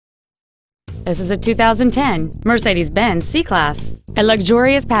This is a 2010 Mercedes-Benz C-Class, a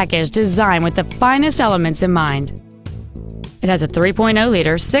luxurious package designed with the finest elements in mind. It has a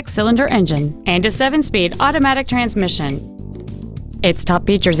 3.0-liter six-cylinder engine and a 7-speed automatic transmission. Its top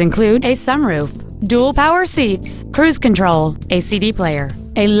features include a sunroof, dual power seats, cruise control, a CD player,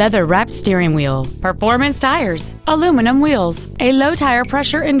 a leather-wrapped steering wheel, performance tires, aluminum wheels, a low tire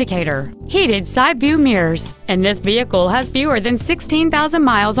pressure indicator, heated side view mirrors, and this vehicle has fewer than 16,000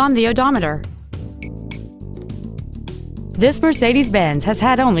 miles on the odometer. This Mercedes-Benz has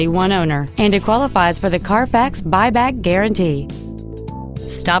had only one owner, and it qualifies for the Carfax buyback guarantee.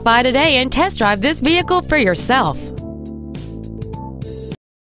 Stop by today and test drive this vehicle for yourself.